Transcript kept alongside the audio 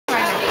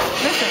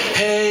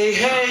Hey,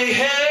 hey,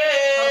 hey.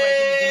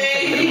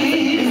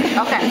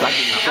 Okay.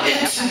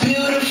 It's a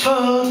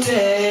beautiful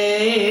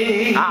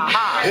day.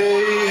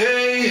 Hey,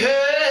 hey,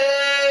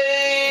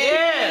 hey.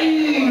 Yeah.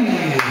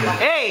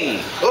 Hey.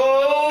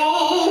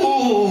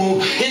 Oh,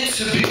 it's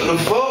a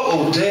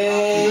beautiful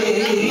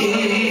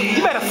day.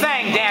 You better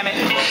sing, damn it.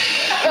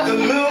 The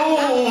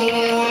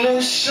moon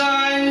is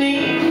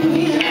shining,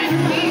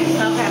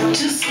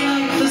 just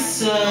like the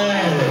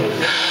sun.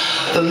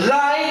 The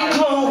light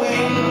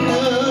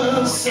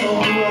glowing so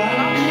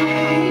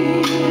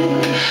bright.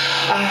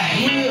 I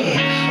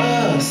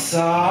hear a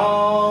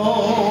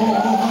song.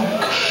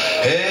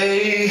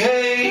 Hey,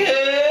 hey, hey.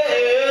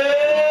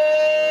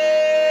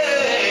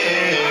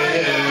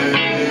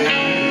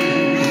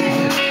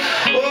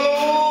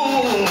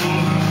 Oh,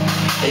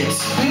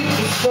 it's a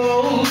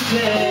beautiful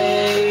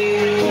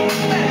day.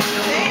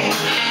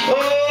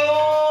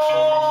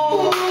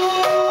 Oh,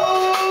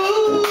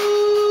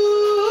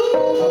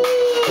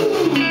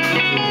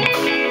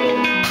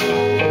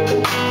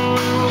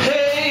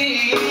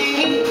 hey,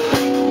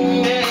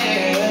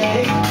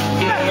 yeah.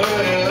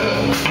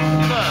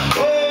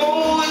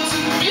 Oh, it's a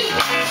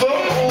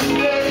beautiful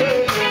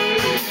day.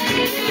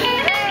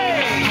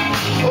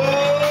 Oh,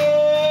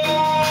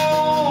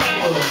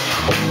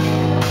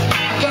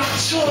 I got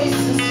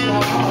choices,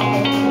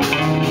 y'all.